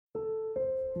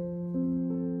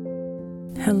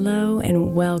Hello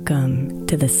and welcome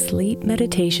to the Sleep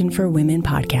Meditation for Women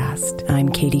podcast. I'm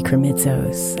Katie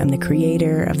Kremitzos. I'm the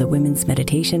creator of the Women's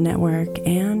Meditation Network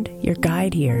and your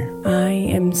guide here. I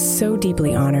am so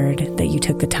deeply honored that you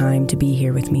took the time to be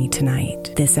here with me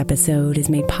tonight. This episode is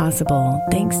made possible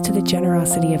thanks to the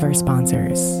generosity of our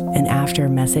sponsors. And after a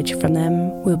message from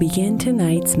them, we'll begin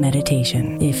tonight's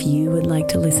meditation. If you would like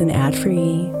to listen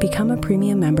ad-free, become a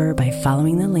premium member by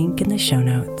following the link in the show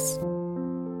notes.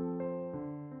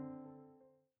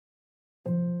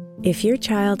 If your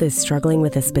child is struggling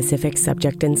with a specific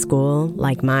subject in school,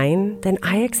 like mine, then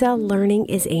IXL Learning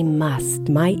is a must.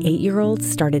 My 8-year-old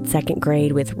started second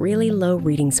grade with really low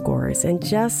reading scores and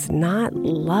just not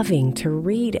loving to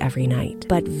read every night.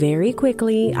 But very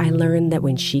quickly, I learned that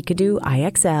when she could do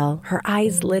IXL, her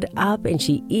eyes lit up and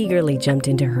she eagerly jumped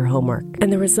into her homework.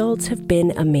 And the results have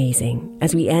been amazing.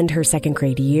 As we end her second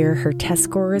grade year, her test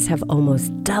scores have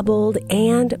almost doubled,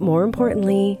 and more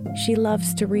importantly, she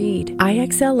loves to read.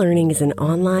 IXL Learning is an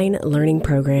online learning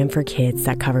program for kids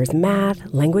that covers math,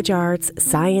 language arts,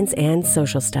 science, and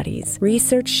social studies.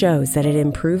 Research shows that it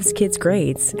improves kids'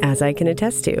 grades, as I can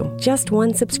attest to. Just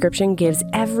one subscription gives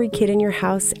every kid in your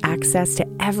house access to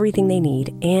everything they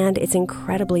need, and it's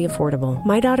incredibly affordable.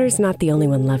 My daughter's not the only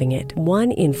one loving it.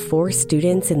 1 in 4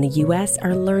 students in the U.S.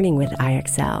 are learning with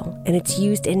IXL, and it's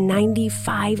used in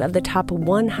 95 of the top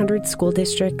 100 school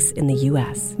districts in the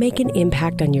U.S. Make an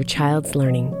impact on your child's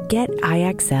learning. Get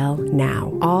IXL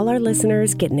now. All our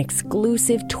listeners get an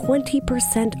exclusive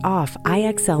 20% off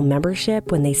IXL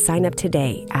membership when they sign up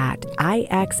today at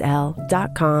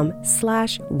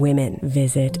IXL.com/women.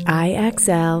 Visit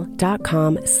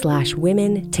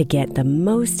IXL.com/women to get the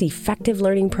most effective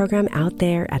learning program out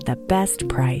there at the best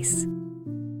price.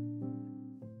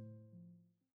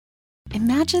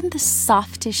 Imagine the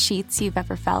softest sheets you've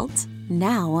ever felt.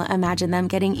 Now imagine them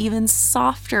getting even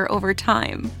softer over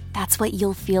time. That's what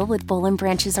you'll feel with Boll &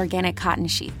 Branch's organic cotton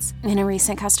sheets. In a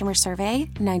recent customer survey,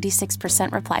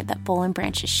 96% replied that Boll &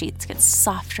 Branch's sheets get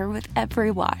softer with every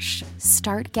wash.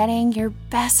 Start getting your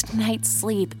best night's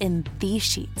sleep in these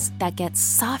sheets that get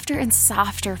softer and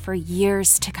softer for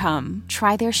years to come.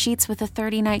 Try their sheets with a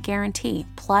 30-night guarantee,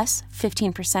 plus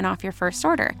 15% off your first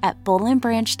order at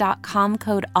bollandbranch.com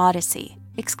code Odyssey.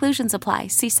 Exclusions apply.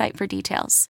 See site for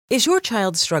details. Is your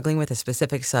child struggling with a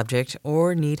specific subject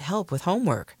or need help with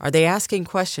homework? Are they asking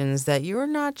questions that you're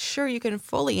not sure you can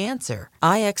fully answer?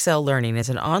 IXL Learning is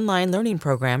an online learning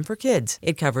program for kids.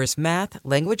 It covers math,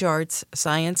 language arts,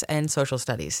 science, and social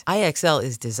studies. IXL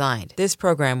is designed. This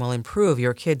program will improve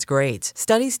your kids' grades.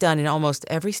 Studies done in almost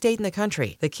every state in the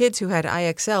country. The kids who had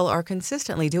IXL are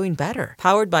consistently doing better.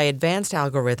 Powered by advanced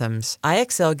algorithms,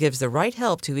 IXL gives the right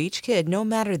help to each kid no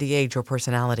matter the age or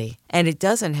personality. And it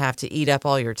doesn't have to eat up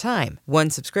all your time.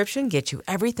 One subscription gets you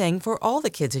everything for all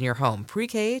the kids in your home,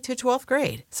 pre-K to 12th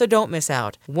grade. So don't miss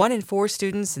out. 1 in 4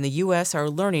 students in the U.S. are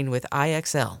learning with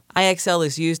IXL. IXL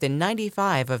is used in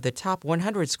 95 of the top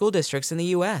 100 school districts in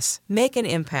the U.S. Make an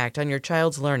impact on your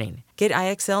child's learning. Get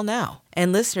IXL now.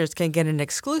 And listeners can get an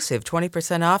exclusive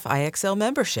 20% off IXL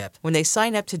membership when they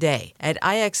sign up today at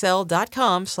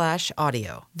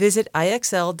IXL.com/audio. Visit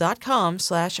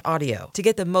IXL.com/audio to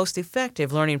get the most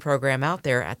effective learning program out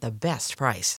there at the best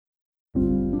price.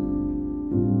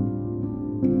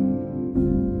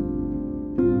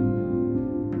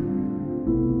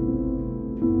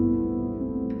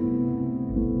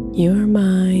 Your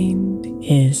mind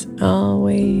is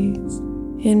always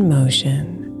in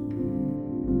motion.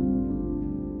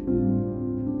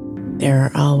 There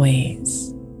are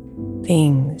always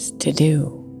things to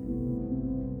do.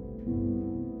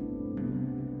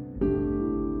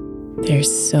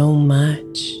 There's so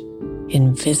much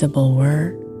invisible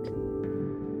work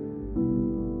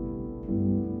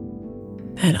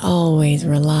that always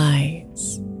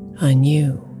relies on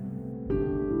you.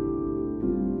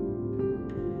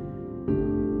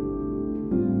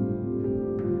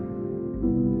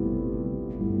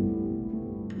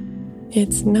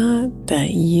 It's not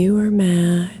that you are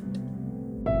mad,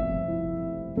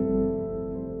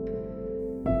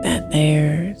 that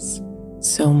there's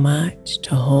so much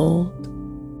to hold,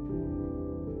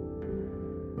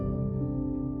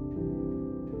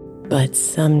 but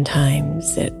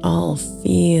sometimes it all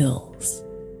feels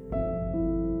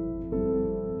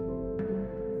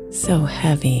so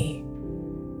heavy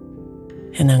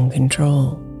and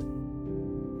uncontrolled.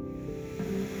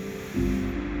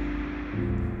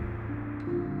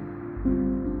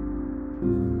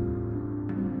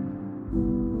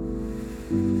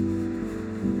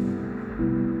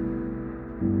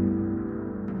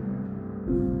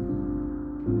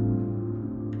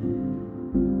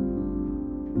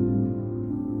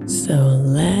 So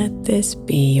let this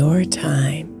be your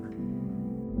time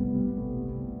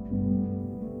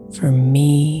for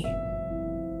me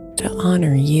to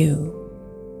honor you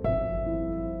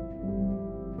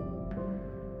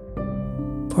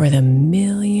for the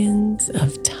millions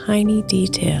of tiny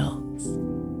details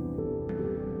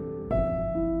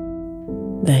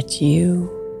that you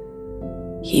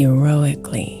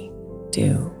heroically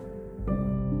do.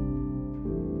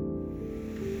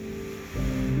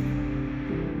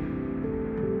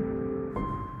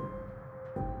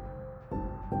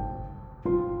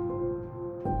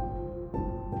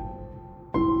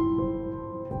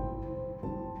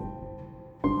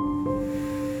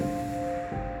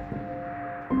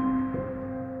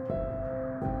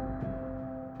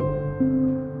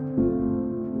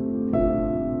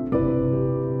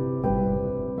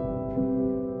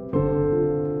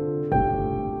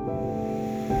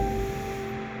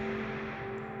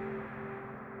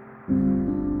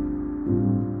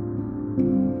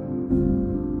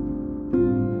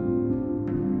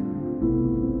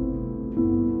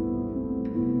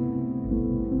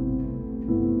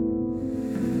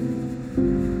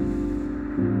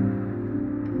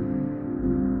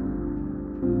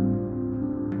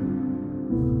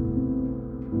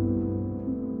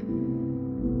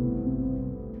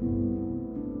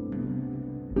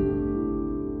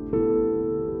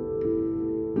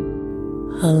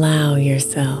 Allow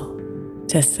yourself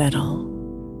to settle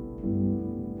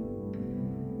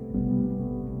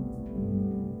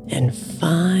and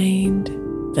find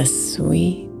the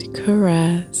sweet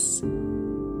caress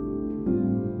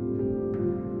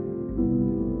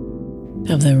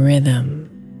of the rhythm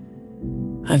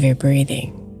of your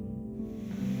breathing.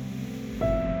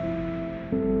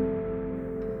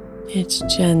 Its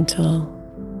gentle,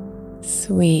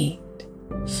 sweet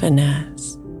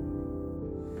finesse.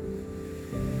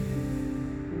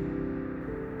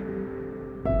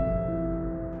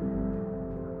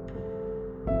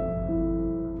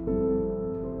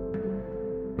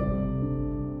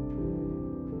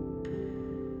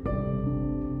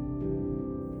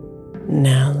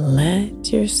 Now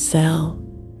let yourself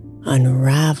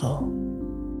unravel,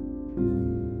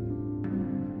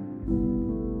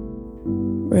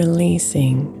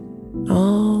 releasing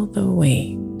all the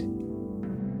weight.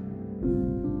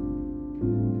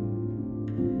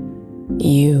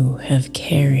 You have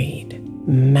carried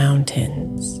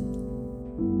mountains.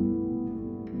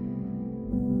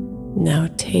 Now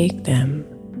take them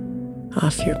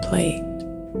off your plate.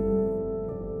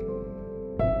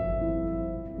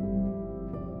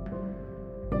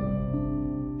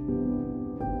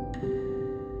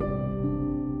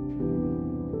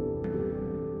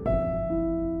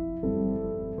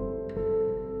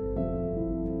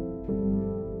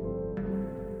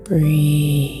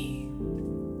 Breathe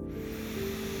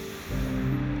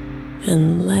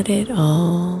and let it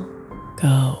all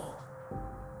go.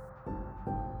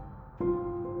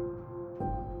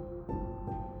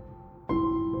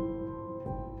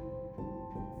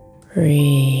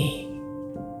 Breathe.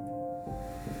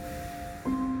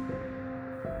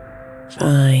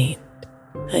 Find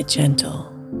a gentle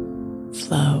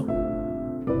flow.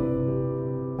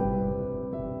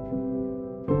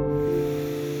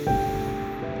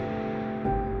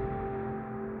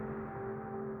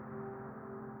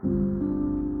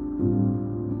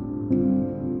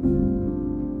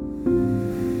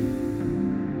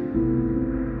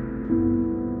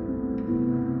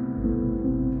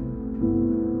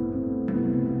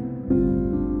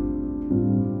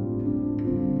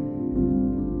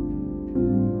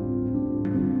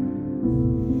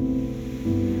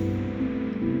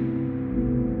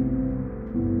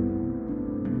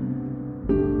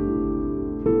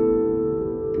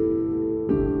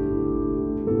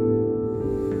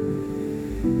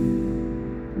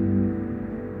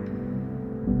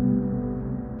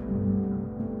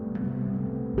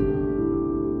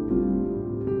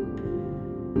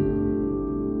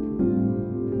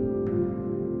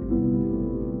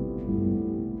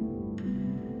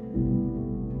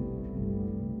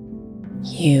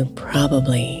 You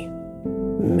probably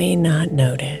may not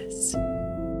notice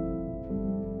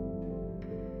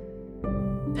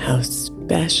how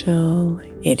special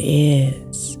it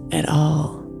is at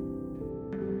all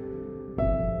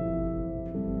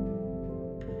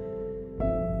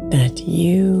that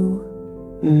you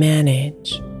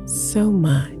manage so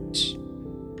much.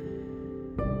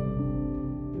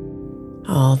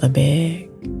 All the big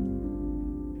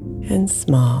and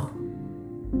small.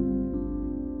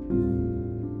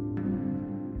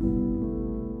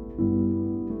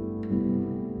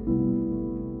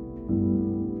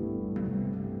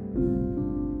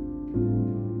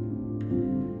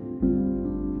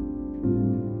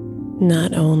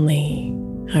 Not only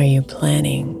are you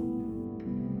planning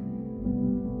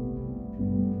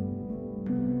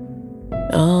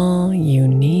all you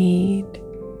need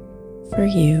for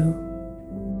you,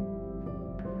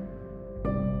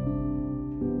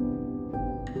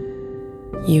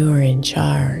 you are in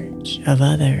charge of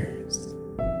others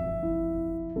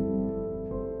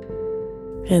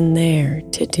and their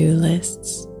to-do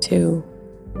lists too.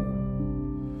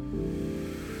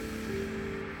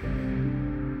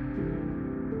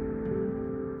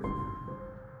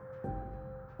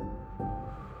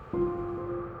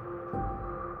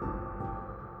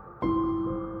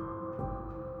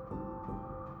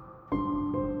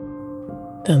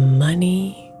 The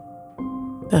money,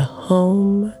 the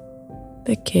home,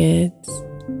 the kids,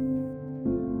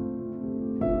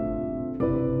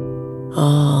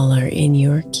 all are in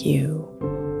your queue.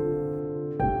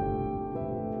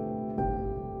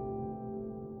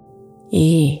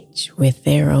 Each with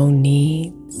their own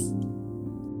needs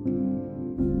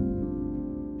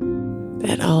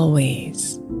that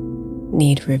always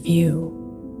need review.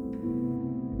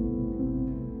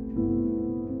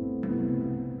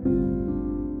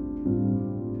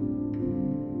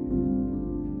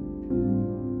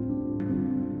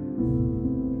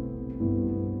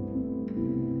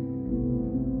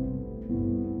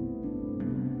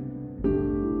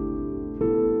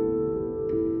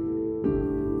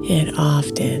 It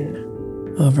often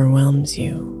overwhelms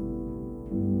you.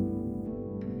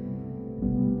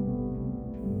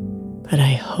 But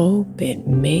I hope it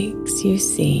makes you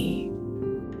see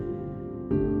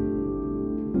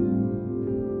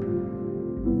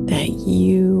that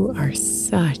you are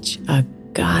such a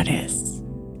goddess.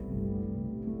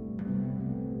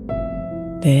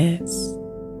 This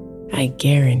I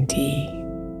guarantee.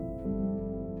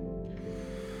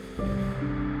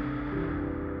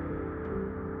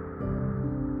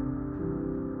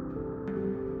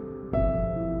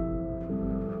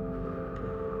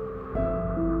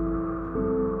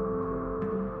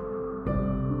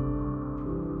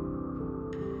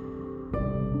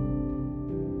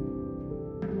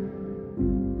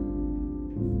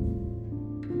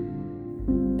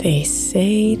 They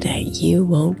say that you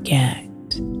won't get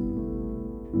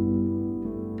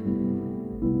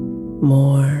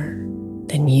more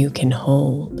than you can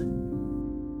hold.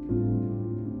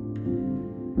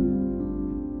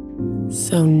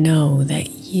 So know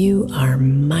that you are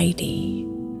mighty.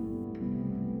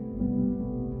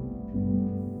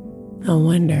 A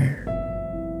wonder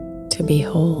to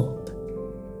behold.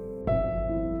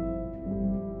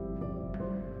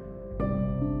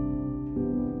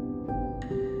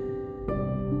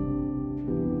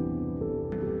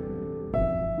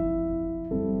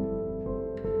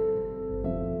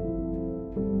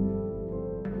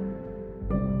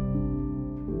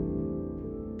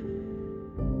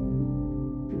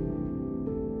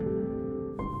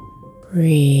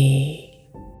 Breathe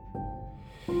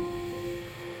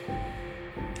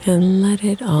and let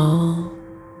it all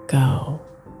go.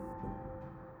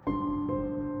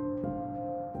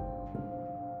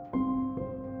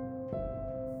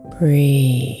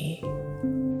 Breathe.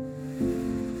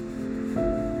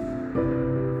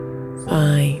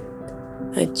 Find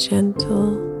a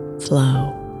gentle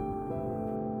flow.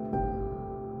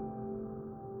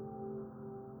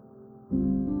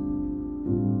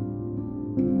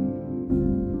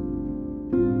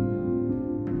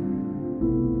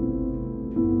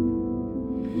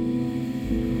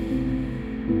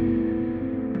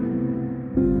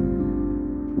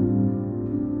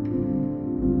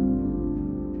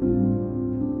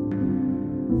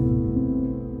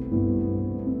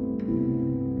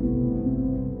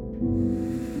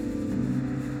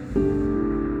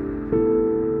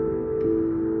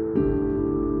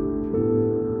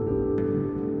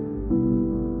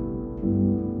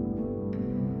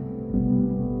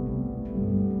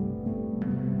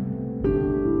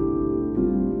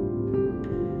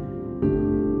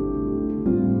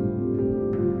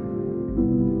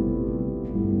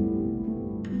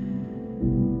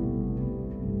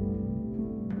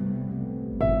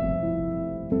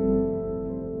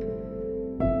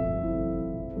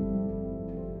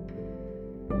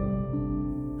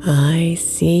 I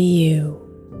see you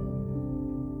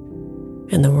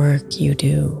and the work you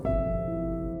do.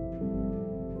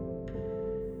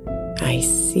 I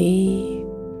see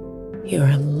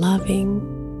your loving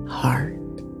heart.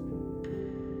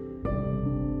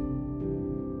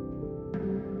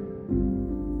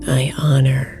 I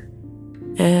honor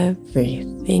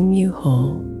everything you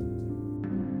hold.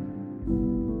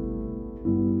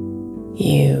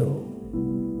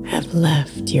 You have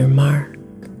left your mark.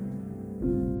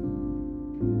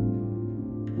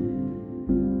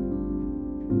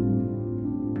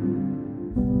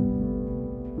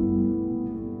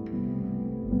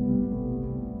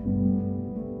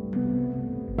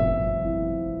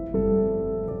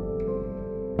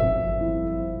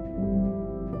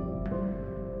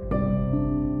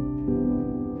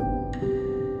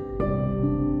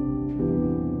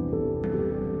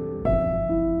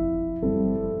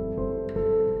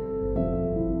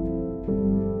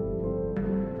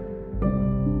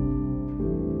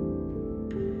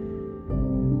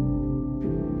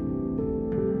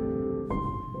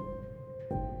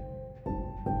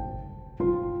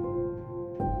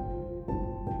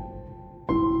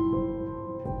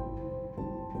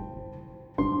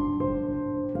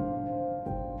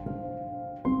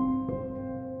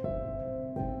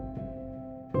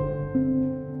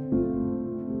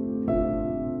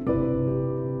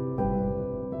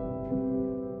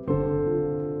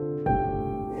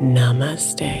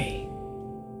 Namaste,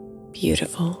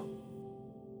 beautiful.